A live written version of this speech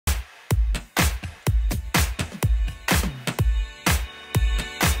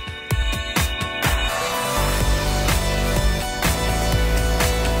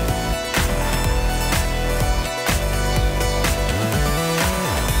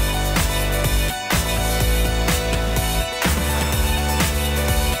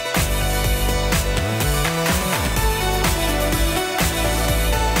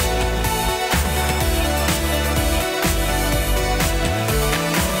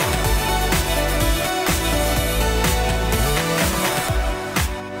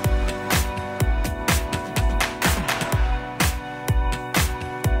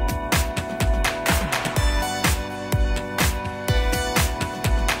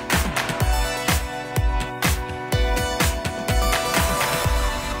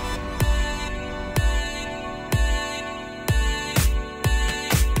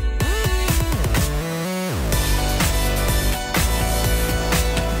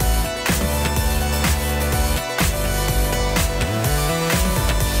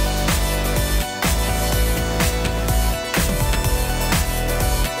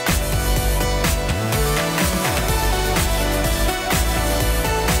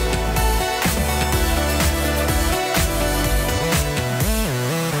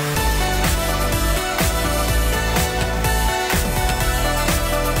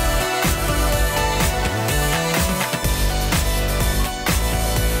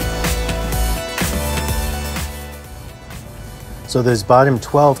So those bottom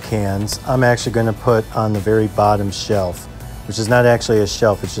 12 cans, I'm actually going to put on the very bottom shelf, which is not actually a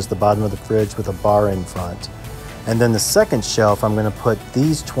shelf, it's just the bottom of the fridge with a bar in front. And then the second shelf, I'm going to put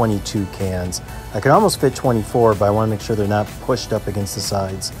these 22 cans. I can almost fit 24, but I want to make sure they're not pushed up against the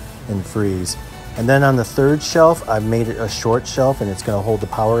sides and freeze. And then on the third shelf, I've made it a short shelf, and it's going to hold the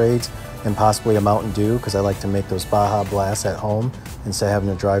Powerades and possibly a Mountain Dew, because I like to make those Baja Blasts at home instead of having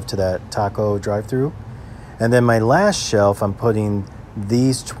to drive to that taco drive-through. And then my last shelf, I'm putting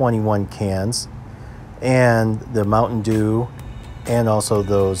these 21 cans and the Mountain Dew and also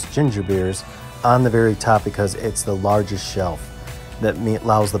those ginger beers on the very top, because it's the largest shelf that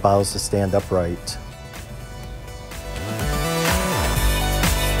allows the bottles to stand upright.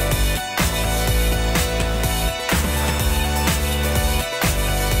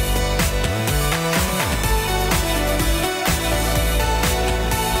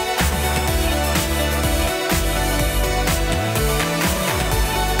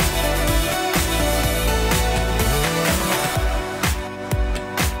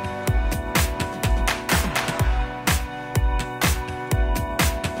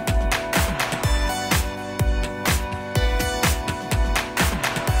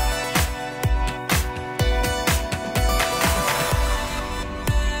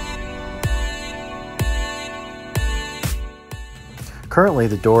 Currently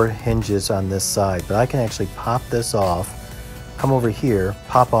the door hinges on this side, but I can actually pop this off, come over here,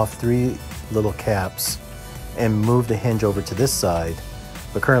 pop off 3 little caps, and move the hinge over to this side.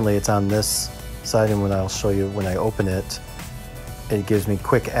 But currently it's on this side, and when I'll show you when I open it, it gives me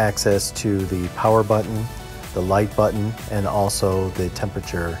quick access to the power button, the light button, and also the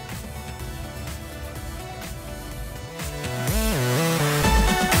temperature